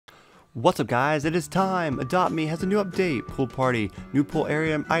What's up guys, it is time! Adopt Me has a new update, pool party, new pool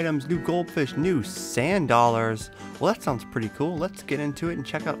area items, new goldfish, new sand dollars. Well, that sounds pretty cool. Let's get into it and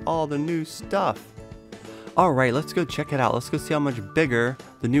check out all the new stuff. Alright, let's go check it out. Let's go see how much bigger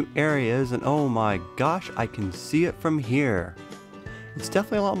the new area is, and oh my gosh, I can see it from here. It's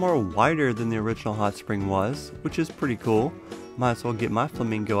definitely a lot more wider than the original hot spring was, which is pretty cool. Might as well get my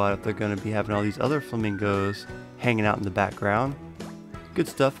flamingo out if they're going to be having all these other flamingos hanging out in the background. Good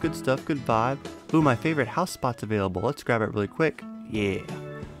stuff, good vibe. Ooh, my favorite house spot's available. Let's grab it really quick. Yeah.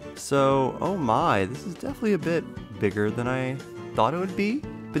 So, oh my, this is definitely a bit bigger than I thought it would be,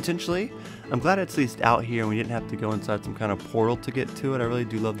 potentially. I'm glad it's at least out here and we didn't have to go inside some kind of portal to get to it. I really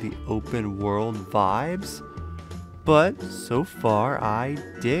do love the open world vibes. But, so far, I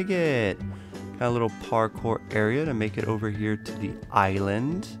dig it. Got a little parkour area to make it over here to the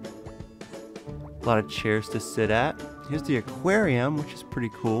island. A lot of chairs to sit at. Here's the aquarium, which is pretty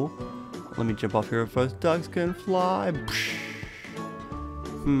cool. Let me jump off here first. Dogs can fly.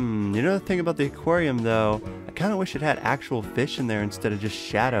 You know the thing about the aquarium though, I kind of wish it had actual fish in there instead of just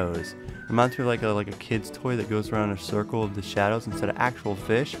shadows. Reminds me of like a kid's toy that goes around a circle of the shadows instead of actual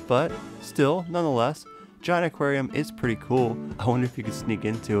fish, but still, nonetheless, giant aquarium is pretty cool. I wonder if you could sneak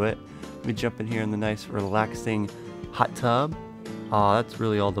into it. Let me jump in here in the nice relaxing hot tub. Aw, that's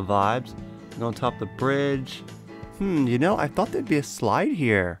really all the vibes. And on top of the bridge. You know, I thought there'd be a slide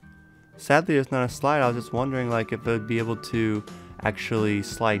here. Sadly, there's not a slide. I was just wondering like if it would be able to actually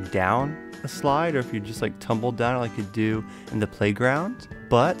slide down a slide or if you just like tumble down it like you do in the playground.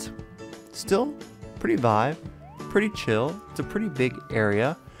 But still, pretty vibe, pretty chill. It's a pretty big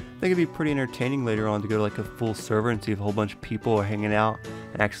area. I think it'd be pretty entertaining later on to go to like a full server and see if a whole bunch of people are hanging out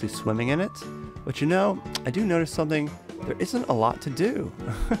and actually swimming in it. But you know, I do notice something. There isn't a lot to do.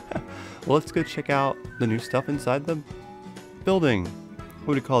 Well, let's go check out the new stuff inside the building.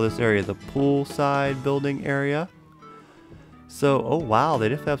 What do we call this area? The poolside building area. So, oh wow, they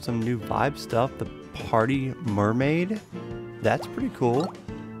definitely have some new vibe stuff. The party mermaid. That's pretty cool.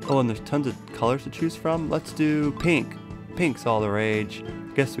 Oh, and there's tons of colors to choose from. Let's do pink. Pink's all the rage.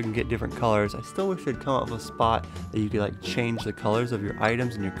 Guess we can get different colors. I still wish they'd come up with a spot that you could like change the colors of your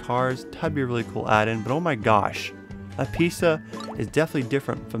items and your cars. That'd be a really cool add-in, but oh my gosh. That pizza is definitely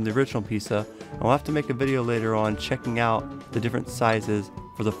different from the original pizza. I'll have to make a video later on checking out the different sizes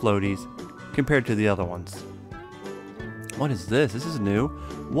for the floaties compared to the other ones. What is this? This is new.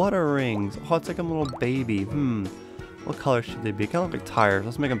 Water rings. Oh, it's like a little baby. What color should they be? Kind of look like tires.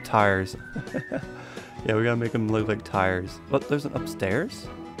 Let's make them tires. Yeah, we gotta make them look like tires. But there's an upstairs?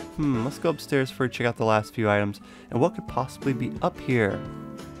 Let's go upstairs first, check out the last few items. And what could possibly be up here?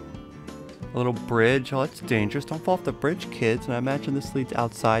 A little bridge. Oh, that's dangerous. Don't fall off the bridge, kids. And I imagine this leads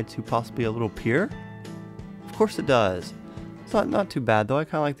outside to possibly a little pier. Of course it does. It's not too bad though. I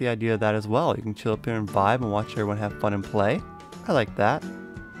kind of like the idea of that as well. You can chill up here and vibe and watch everyone have fun and play. I like that.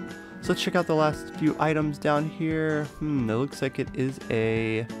 So let's check out the last few items down here. It looks like it is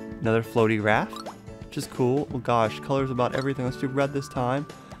another floaty raft, which is cool. Oh gosh, colors about everything. Let's do red this time.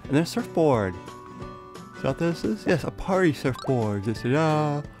 And then a surfboard. Is that what this is? Yes, a party surfboard.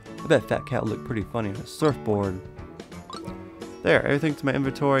 I bet Fat Cat would look pretty funny on a surfboard. There, everything's in my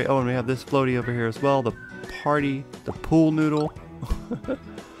inventory. Oh, and we have this floaty over here as well. The party, the pool noodle.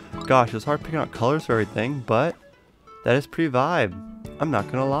 Gosh, it's hard picking out colors for everything, but that is pretty vibe. I'm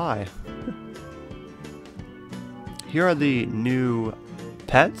not gonna lie. Here are the new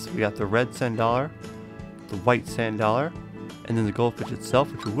pets. We got the red sand dollar, the white sand dollar, and then the goldfish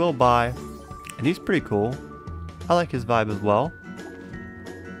itself, which we will buy. And he's pretty cool. I like his vibe as well.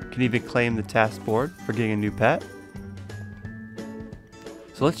 Can even claim the task board for getting a new pet.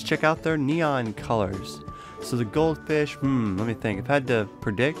 So let's check out their neon colors. So the goldfish, let me think. If I had to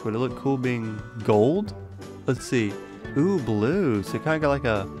predict, would it look cool being gold? Let's see. Ooh, blue. So it kind of got like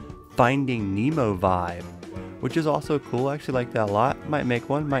a Finding Nemo vibe, which is also cool. I actually like that a lot. Might make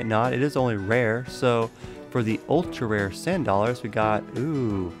one, might not. It is only rare. So for the ultra rare sand dollars, we got,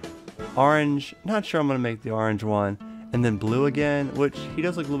 orange. Not sure I'm going to make the orange one. And then blue again, which he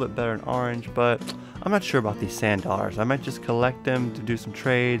does look a little bit better in orange, but I'm not sure about these sand dollars. I might just collect them to do some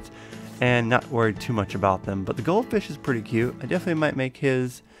trades and not worry too much about them. But the goldfish is pretty cute. I definitely might make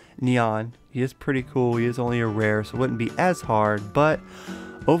his neon. He is pretty cool. He is only a rare, so it wouldn't be as hard. But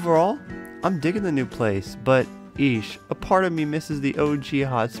overall, I'm digging the new place. But eesh, a part of me misses the OG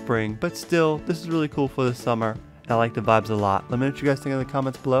hot spring. But still, this is really cool for the summer. I like the vibes a lot. Let me know what you guys think in the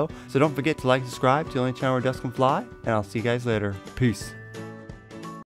comments below. So don't forget to like and subscribe to the only channel where ducks can fly. And I'll see you guys later. Peace.